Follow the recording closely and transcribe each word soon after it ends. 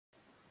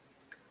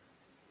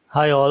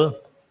Hi all,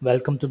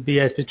 welcome to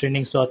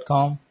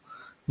bisptrainings.com.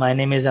 My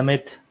name is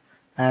Amit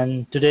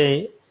and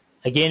today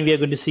again we are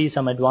going to see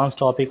some advanced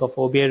topic of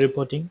Obiee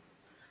reporting.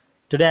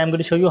 Today I'm going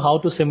to show you how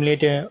to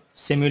simulate a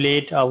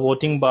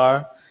voting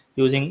bar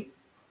using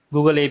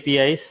Google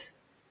APIs.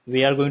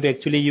 We are going to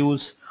actually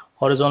use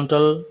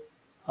horizontal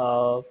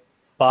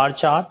bar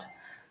chart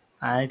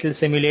and it will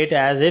simulate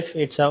as if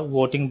it's a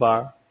voting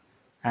bar,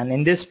 and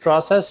in this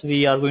process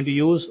we are going to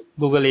use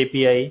Google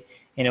API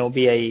in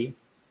Obiee.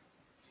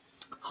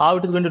 How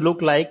it is going to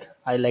look like,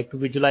 I like to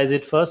visualize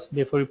it first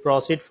before we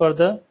proceed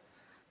further.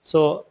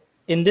 So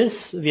in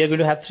this we are going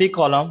to have three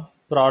columns: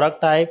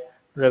 product type,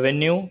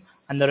 revenue,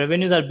 and the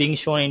revenues are being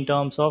shown in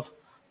terms of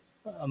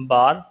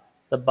bar.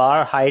 The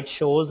bar height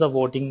shows the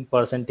voting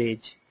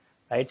percentage,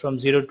 right, from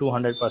 0 to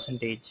 100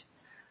 percentage,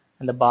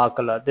 and the bar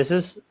color. This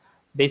is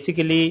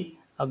basically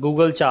a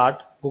Google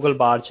chart, Google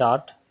bar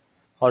chart,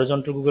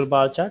 horizontal Google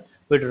bar chart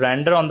with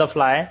render on the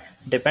fly,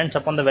 depends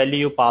upon the value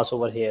you pass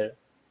over here.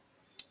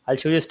 I'll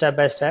show you step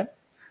by step.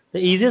 The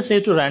easiest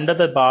way to render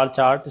the bar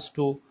chart is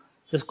to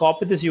just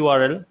copy this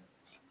URL.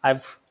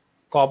 I've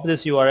copied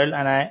this URL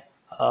and I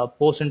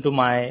post into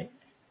my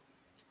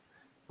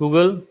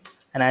Google,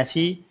 and I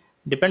see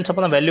depends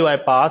upon the value I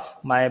pass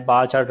my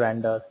bar chart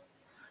render.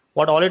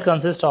 What all it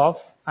consists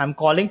of, I'm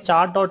calling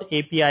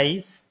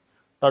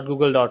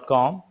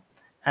chart.apis.google.com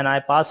and I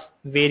pass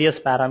various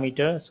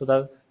parameters so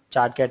the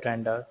chart get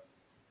rendered.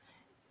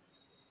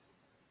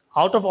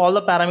 Out of all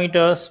the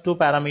parameters, two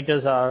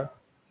parameters are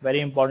very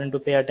important to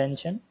pay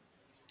attention.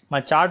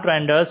 My chart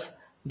renders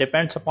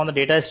depends upon the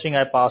data string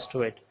I pass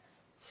to it.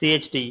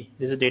 CHD,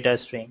 this is data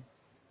string.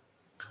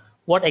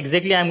 What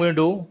exactly I'm going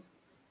to do,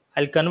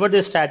 I'll convert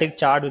this static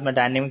chart with my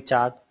dynamic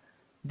chart.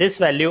 This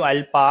value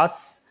I'll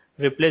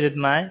replace with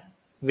my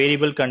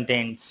variable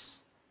contents.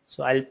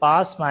 So I'll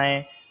pass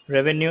my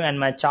revenue and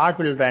my chart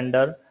will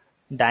render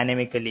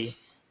dynamically.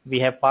 We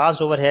have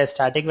passed over here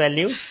static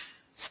value,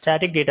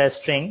 static data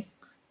string.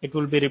 It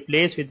will be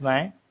replaced with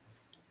my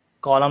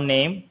column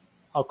name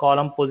or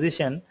column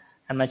position,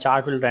 and my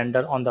chart will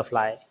render on the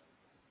fly.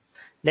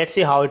 Let's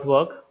see how it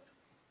works.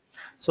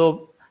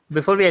 So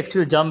before we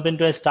actually jump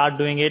into and start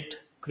doing it,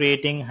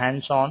 creating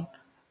hands-on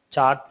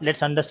chart,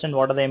 let's understand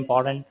what are the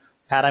important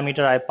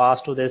parameter I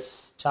pass to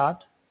this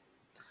chart.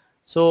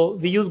 So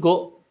we use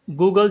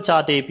Google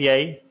Chart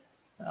API.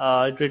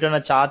 It return a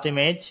chart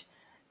image.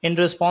 In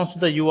response to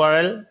the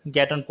URL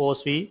get on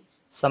post, we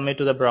submit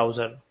to the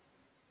browser.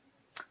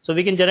 So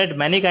we can generate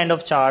many kind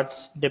of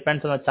charts,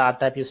 depends on the chart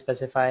type you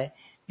specify,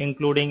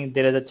 including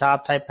there is a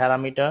chart type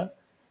parameter,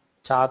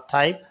 chart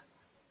type.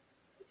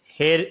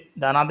 Here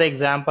the another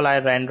example I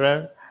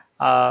render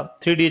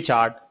 3D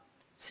chart,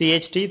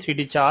 CHT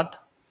 3D chart.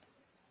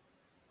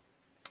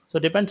 So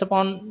depends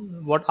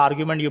upon what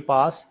argument you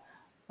pass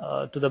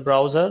to the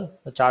browser,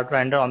 the chart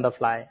render on the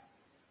fly.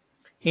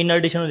 In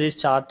addition to this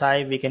chart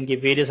type, we can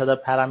give various other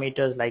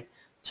parameters like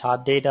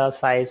chart data,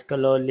 size,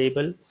 color,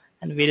 label,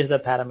 and various other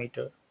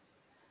parameters.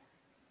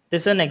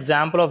 This is an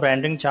example of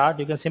rendering chart.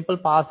 You can simply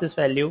pass this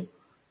value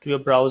to your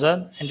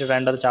browser and to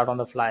render the chart on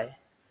the fly.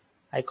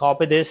 I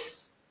copy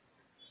this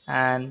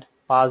and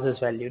pass this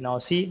value. Now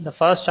see the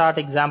first chart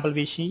example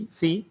we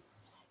see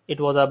it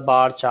was a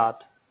bar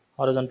chart,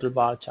 horizontal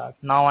bar chart.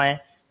 Now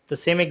the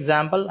same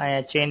example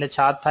I change the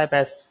chart type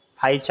as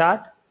pie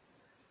chart,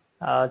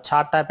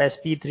 chart type as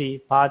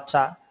P3,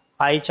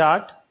 pie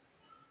chart,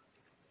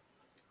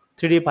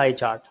 3D pie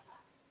chart,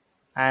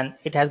 and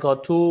it has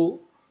got two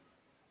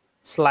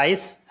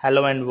slice,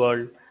 hello and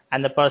world,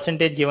 and the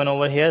percentage given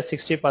over here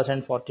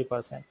 60%,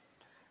 40%.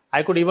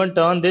 I could even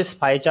turn this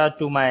pie chart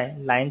to my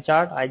line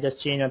chart. I just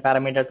change my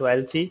parameter to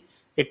LC.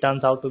 It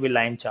turns out to be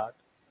line chart.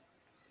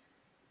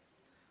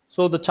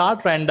 So the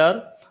chart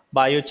render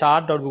by your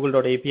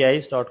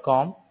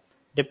chart.google.apis.com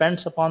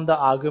depends upon the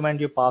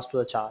argument you pass to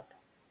the chart.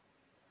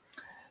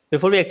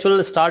 Before we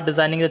actually start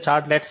designing the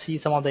chart, let's see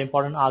some of the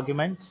important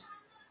arguments.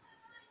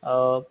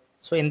 So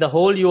in the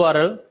whole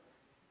URL,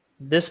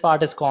 this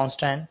part is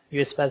constant.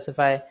 You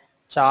specify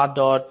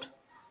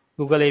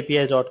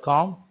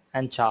chart.googleapis.com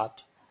and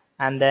chart,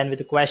 and then with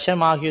the question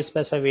mark you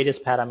specify various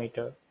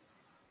parameters.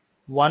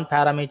 One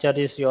parameter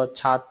is your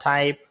chart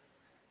type,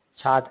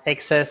 chart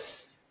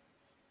access,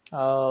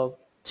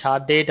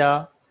 chart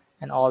data,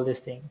 and all these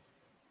things,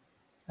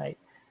 right?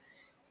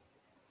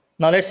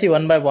 Now let's see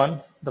one by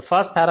one. The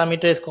first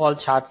parameter is called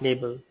chart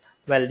label.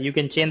 Well, you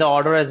can change the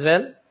order as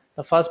well.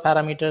 The first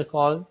parameter is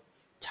called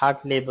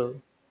chart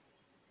label.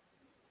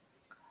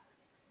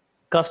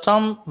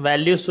 Custom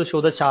values to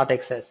show the chart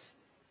axis,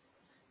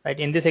 right?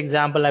 In this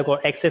example I've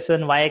got x-axis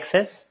and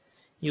y-axis.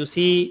 You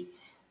see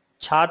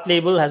chart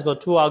label has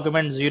got two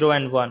arguments, 0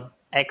 and 1,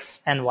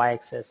 x and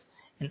y-axis.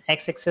 In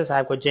x-axis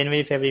I've got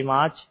January, February,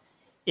 March,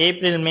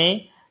 April,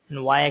 May,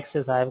 and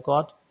y-axis I've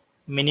got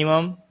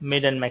minimum,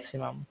 mid, and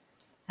maximum.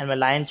 And my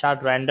line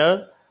chart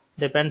render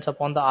depends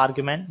upon the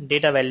argument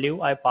data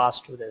value I pass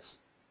to this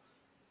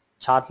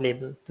chart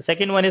label. The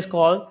second one is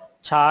called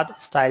chart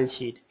style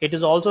sheet. It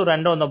is also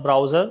rendered on the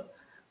browser,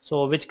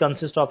 so which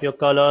consists of your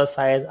color,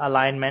 size,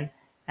 alignment,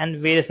 and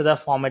various other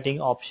formatting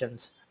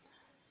options.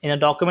 In a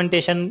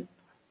documentation,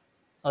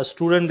 a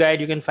student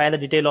guide, you can find the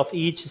detail of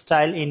each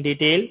style in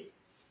detail.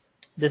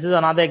 This is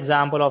another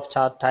example of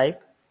chart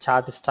type,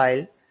 chart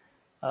style.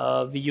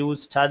 We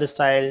use chart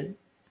style,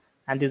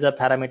 and these are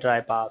parameter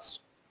I passed.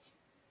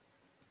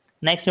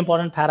 Next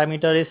important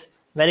parameter is,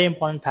 very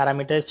important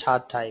parameter is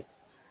chart type.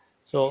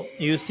 So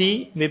you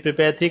see we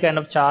prepare three kind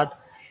of chart: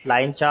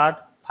 line chart,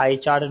 pie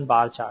chart, and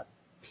bar chart.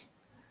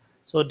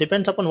 So it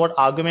depends upon what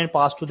argument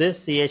passed to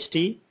this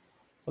CHT.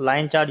 For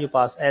line chart you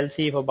pass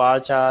LC, for bar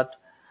chart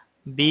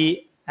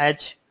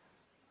BH,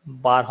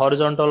 bar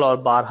horizontal or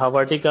bar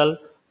vertical,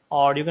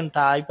 or you can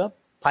type a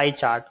pie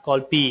chart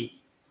called P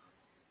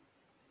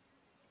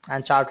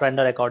and chart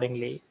render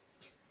accordingly.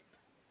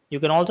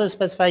 You can also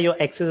specify your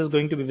axis is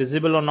going to be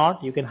visible or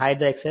not. You can hide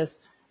the axis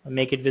and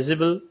make it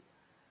visible.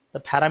 The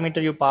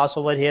parameter you pass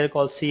over here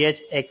called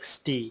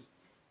CHXT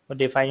will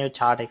define your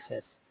chart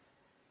axis.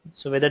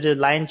 So whether it is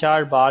line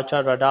chart, bar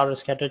chart, radar, or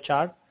scatter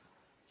chart,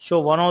 show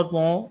one or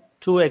more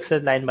two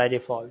axis line by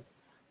default.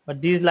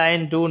 But these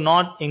lines do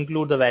not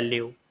include the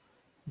value.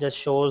 Just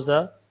shows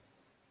the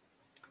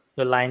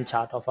line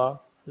chart of a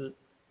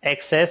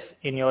axis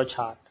in your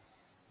chart.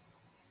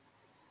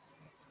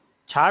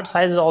 Chart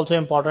size is also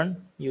important.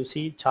 You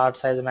see chart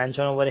size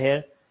mentioned over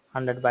here,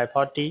 100 by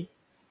 40.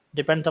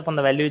 Depends upon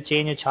the value you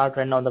change your chart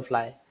render on the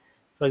fly.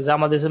 For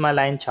example, this is my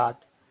line chart,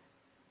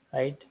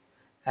 right?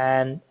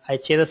 And I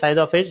change the size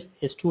of it.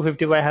 It's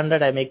 250 by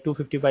 100. I make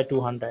 250 by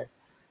 200.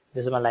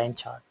 This is my line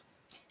chart.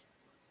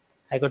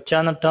 I could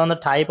turn the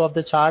type of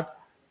the chart.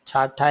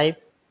 Chart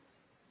type.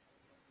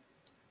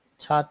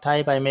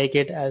 I make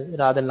it as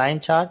rather than line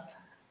chart.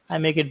 I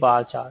make it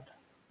bar chart.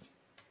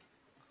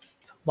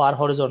 Bar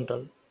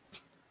horizontal.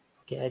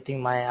 Okay, I think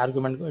my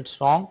argument is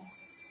wrong.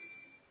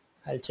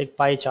 I'll check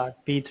pie chart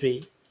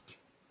P3.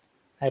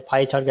 My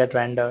pie chart get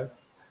rendered.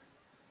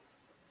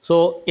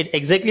 So it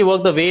exactly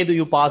works the way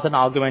you pass an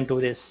argument to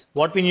this.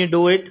 What we need to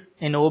do it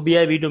in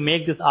Obiee, we to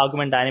make this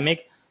argument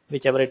dynamic,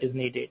 whichever it is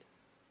needed.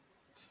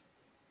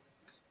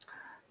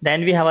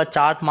 Then we have a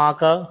chart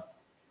marker,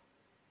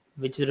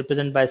 which is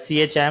represented by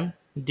CHM,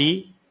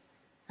 D,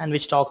 and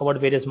which talk about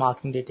various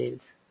marking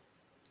details.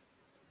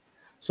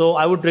 So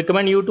I would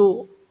recommend you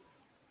to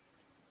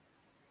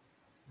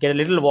get a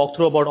little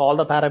walkthrough about all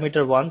the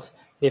parameter once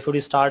before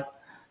you start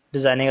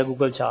designing a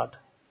Google chart.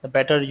 The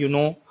better you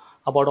know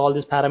about all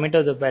these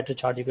parameters, the better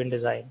chart you can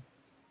design.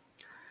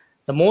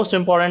 The most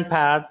important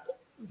part,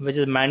 which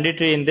is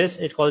mandatory in this,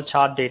 it's called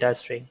chart data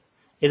string.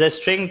 It's a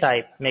string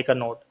type, make a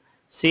note.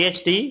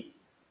 CHD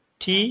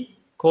T :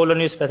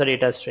 you specify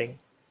data string.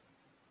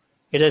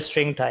 It is a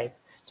string type.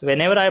 So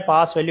whenever I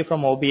pass value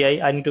from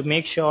Obiee, I need to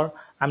make sure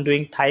I'm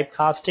doing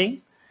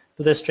typecasting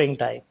to the string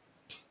type.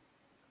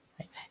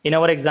 In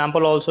our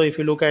example also, if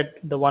you look at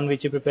the one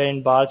which you prepared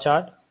in bar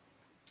chart,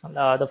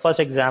 the first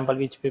example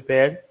which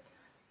prepared,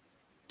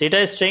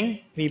 data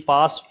string, we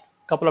passed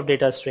a couple of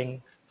data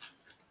string.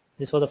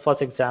 This was the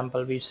first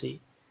example we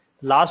see.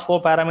 The last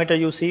four parameters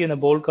you see in the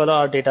bold color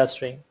are data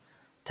string: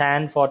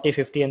 10, 40,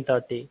 50, and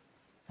 30.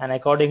 And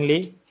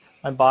accordingly,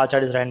 my bar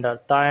chart is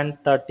rendered 10,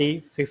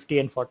 30, 50,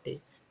 and 40.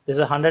 This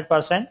is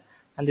 100%,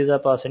 and these are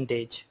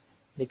percentage,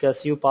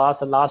 because you pass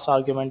the last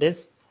argument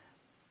is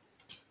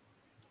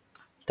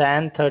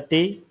 10,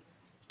 30,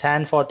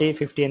 10, 40,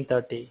 50, and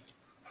 30.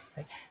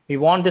 We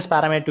want this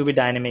parameter to be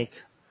dynamic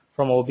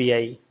from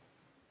Obiee.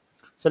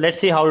 So let's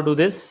see how to do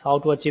this, how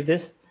to achieve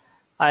this.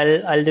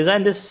 I'll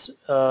design this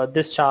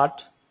this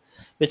chart,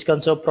 which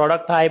consists of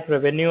product type,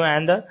 revenue,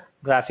 and the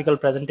graphical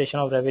presentation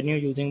of revenue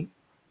using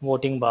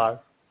voting bar.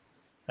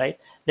 Right?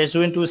 Let's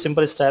do in two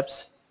simple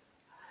steps.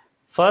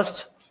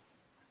 First,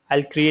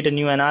 I'll create a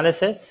new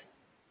analysis.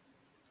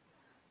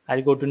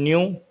 I'll go to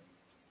new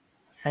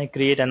and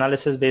create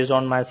analysis based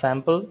on my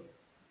sample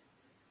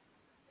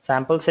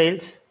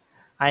sales.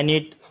 I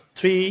need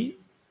three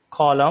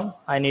column.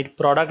 I need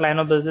product line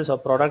of business or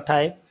product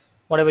type,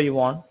 whatever you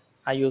want.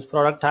 I use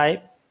product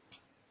type,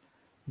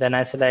 then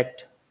I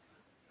select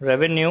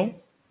revenue,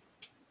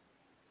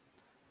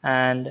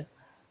 and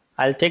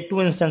I'll take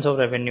two instances of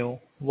revenue.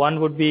 One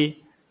would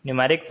be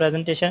numeric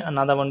presentation,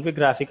 another one would be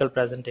graphical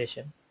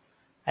presentation.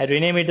 I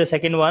rename it the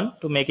second one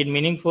to make it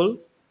meaningful.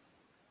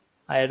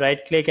 I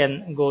right click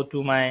and go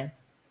to my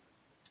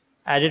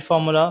edit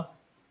formula,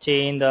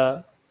 change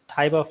the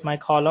type of my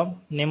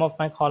column, name of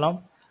my column.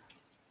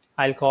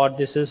 I'll call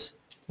this is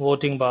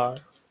voting bar.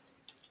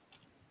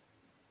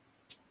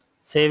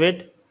 Save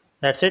it.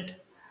 That's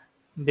it.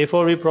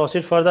 Before we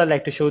proceed further, I'd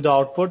like to show the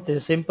output. This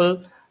is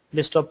simple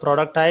list of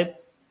product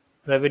type,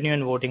 revenue,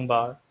 and voting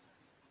bar.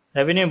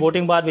 Revenue and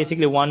voting bar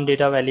basically one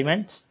data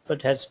elements,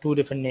 but has two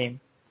different names.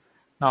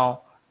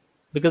 Now,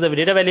 because the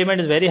data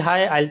element is very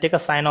high, I'll take a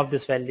sign of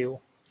this value.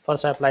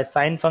 First, I apply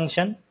sign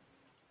function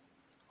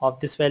of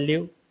this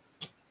value,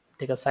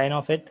 take a sign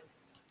of it,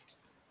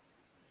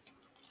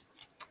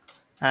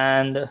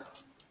 and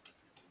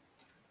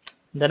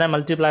then I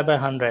multiply by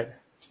 100.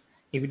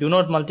 If you do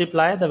not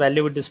multiply, the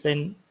value would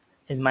display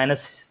in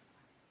minus.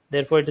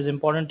 Therefore, it is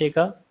important to take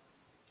a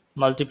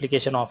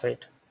multiplication of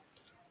it.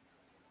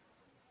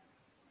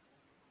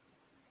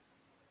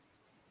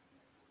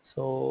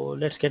 So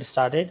let's get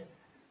started.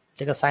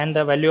 Take assign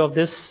the value of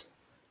this.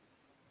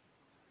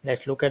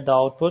 Let's look at the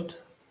output.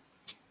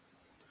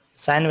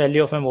 Assign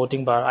value of my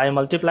voting bar. I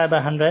multiply by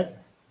 100,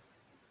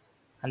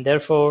 and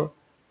therefore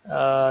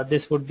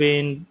this would be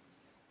in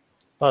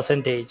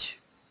percentage.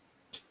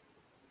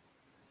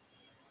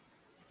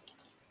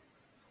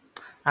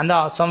 And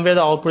somewhere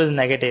the output is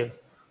negative.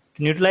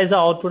 To neutralize the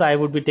output, I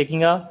would be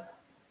taking a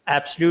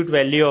absolute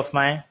value of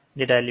my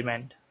data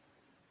element.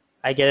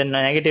 I get a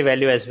negative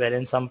value as well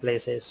in some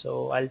places,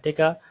 so I'll take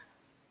a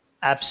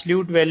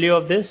absolute value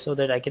of this so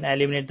that I can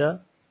eliminate the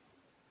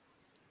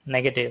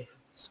negative.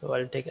 So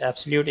I'll take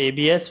absolute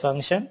ABS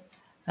function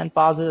and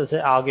pass it as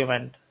an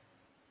argument.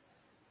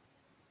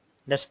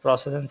 Let's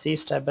process and see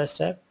step by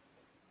step.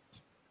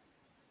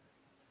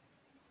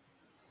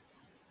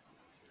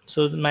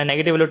 So my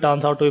negative value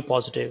turns out to be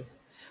positive.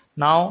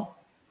 Now,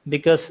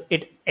 because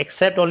it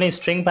accepts only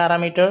string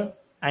parameter,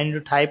 I need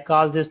to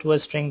typecast this to a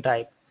string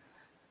type.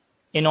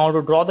 In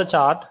order to draw the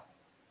chart,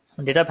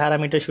 data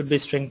parameter should be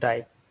string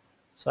type.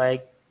 So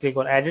I click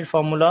on edit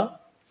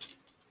formula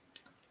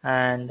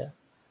and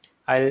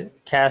I'll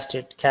cast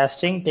it.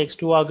 Casting takes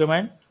two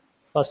arguments.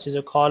 First is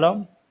a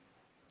column,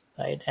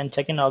 right, and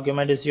second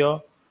argument is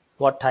your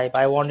what type.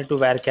 I want it to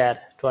varchar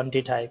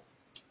 20 type.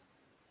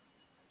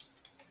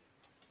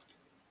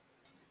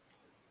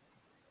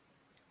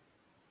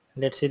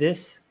 Let's see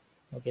this.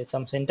 Okay,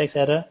 some syntax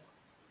error.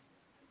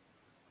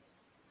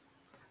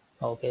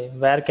 Okay,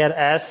 varchar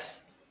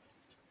as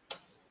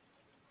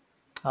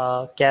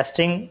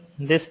casting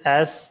this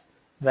as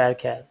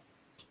varchar.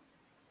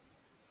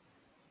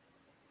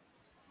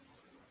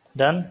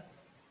 Done.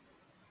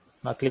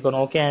 Now click on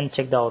OK and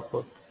check the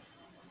output.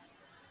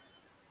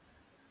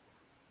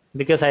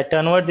 Because I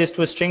convert this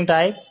to a string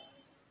type,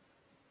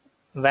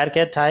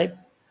 varchar type,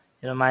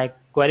 my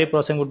query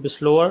processing would be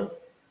slower.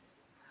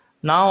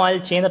 Now I'll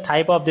change the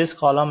type of this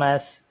column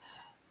as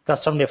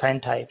custom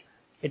defined type.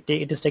 It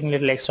is taking a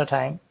little extra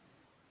time.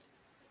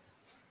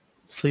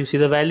 So you see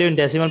the value in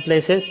decimal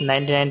places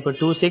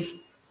 99.26.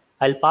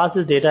 I'll pass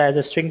this data as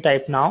a string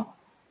type now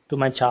to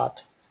my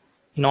chart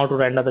in order to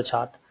render the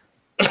chart.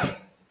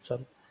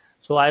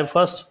 So I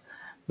first,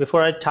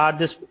 before I pass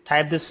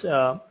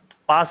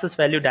this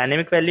value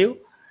dynamic value,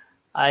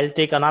 I'll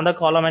take another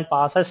column and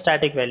pass a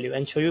static value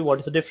and show you what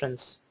is the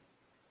difference.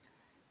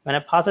 When I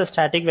pass a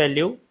static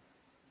value,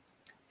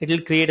 it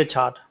will create a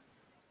chart.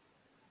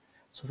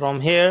 So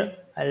from here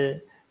I'll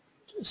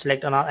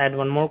select add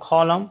one more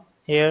column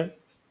here,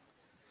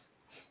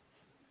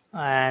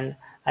 and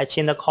I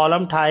change the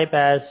column type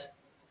as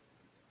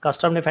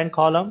custom defined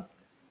column,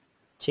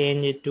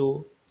 change it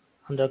to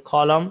under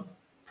column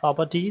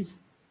properties,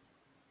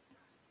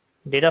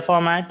 data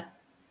format,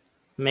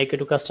 make it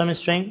to custom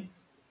string,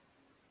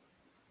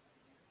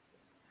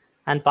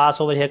 and pass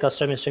over here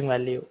custom string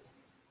value.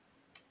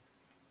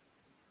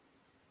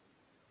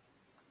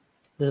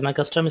 This is my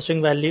custom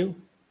string value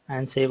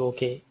and save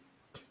OK.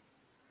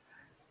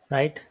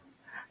 Right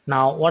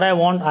now what I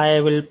want,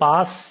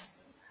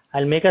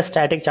 I'll make a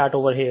static chart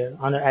over here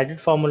under edit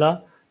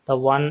formula. The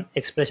one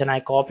expression I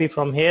copy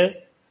from here,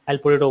 I'll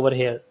put it over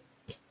here,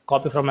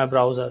 copy from my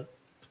browser,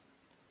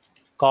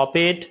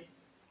 copy it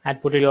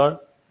and put it in your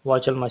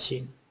virtual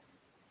machine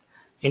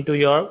into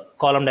your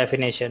column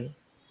definition.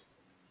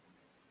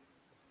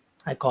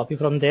 I copy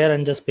from there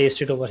and just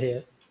paste it over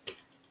here.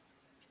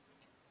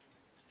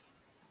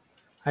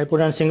 I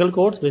put in single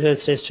quotes because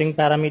it's a string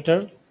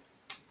parameter.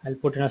 I'll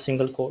put in a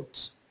single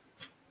quotes.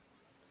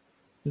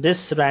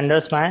 This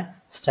renders my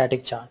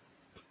static chart.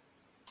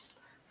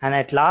 And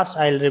at last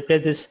I'll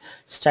replace this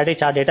static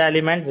chart data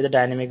element with a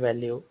dynamic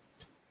value.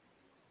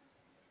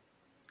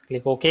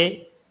 Click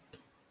OK.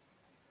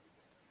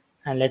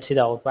 And let's see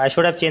the output. I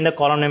should have changed the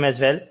column name as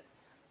well.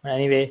 But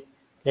anyway,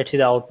 let's see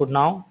the output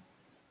now.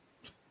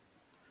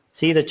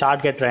 See the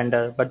chart get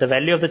rendered, but the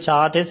value of the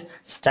chart is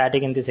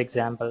static in this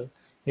example.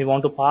 We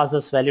want to pass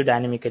this value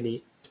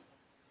dynamically.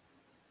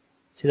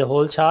 See the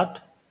whole chart.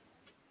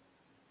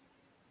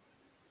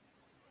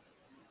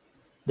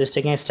 This is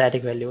taking a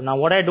static value. Now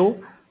what I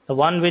do,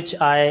 the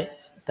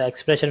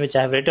expression which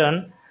I have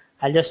written,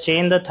 I'll just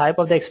change the type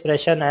of the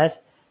expression as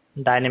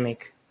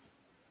dynamic.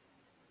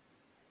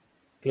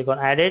 Click on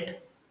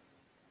edit,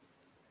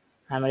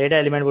 and my data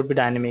element would be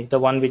dynamic, the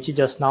one which you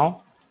just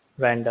now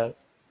rendered,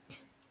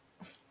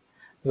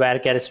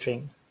 varchar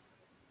string,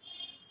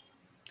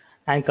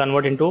 and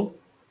convert into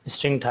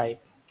string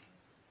type.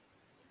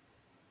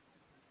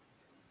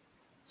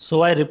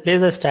 So I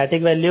replace the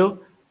static value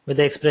with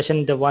the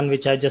expression, the one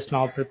which I just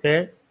now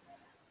prepared.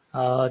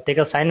 Take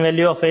a sign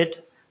value of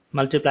it,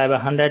 multiply by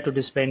 100 to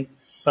display in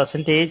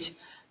percentage,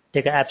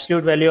 take an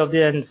absolute value of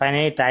the, and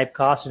finally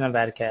typecast in a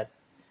varchar.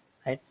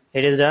 Right?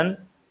 It is done.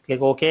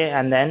 Click OK,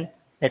 and then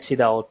let's see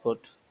the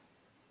output.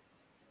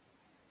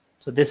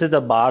 So this is the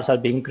bars are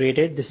being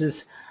created. This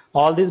is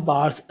all these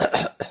bars.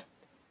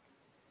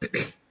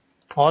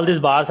 All these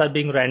bars are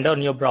being rendered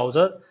on your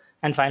browser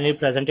and finally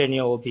presented in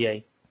your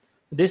Obiee.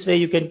 This way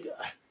you can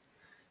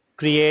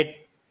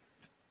create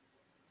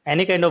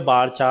any kind of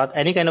bar chart,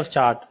 any kind of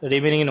chart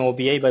remaining in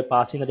Obiee by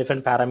passing the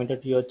different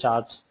parameter to your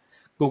charts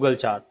Google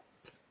chart.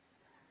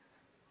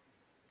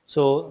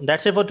 So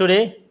that's it for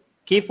today.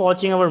 Keep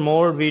watching our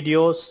more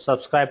videos,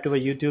 subscribe to our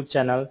YouTube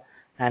channel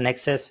and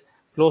access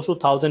close to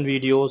 1,000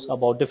 videos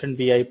about different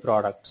BI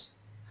products.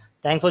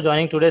 Thanks for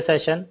joining today's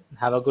session.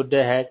 Have a good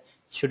day ahead.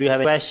 Should you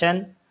have a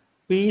question,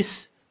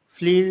 please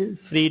feel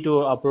free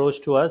to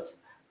approach to us.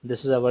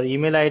 This is our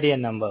email ID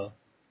and number.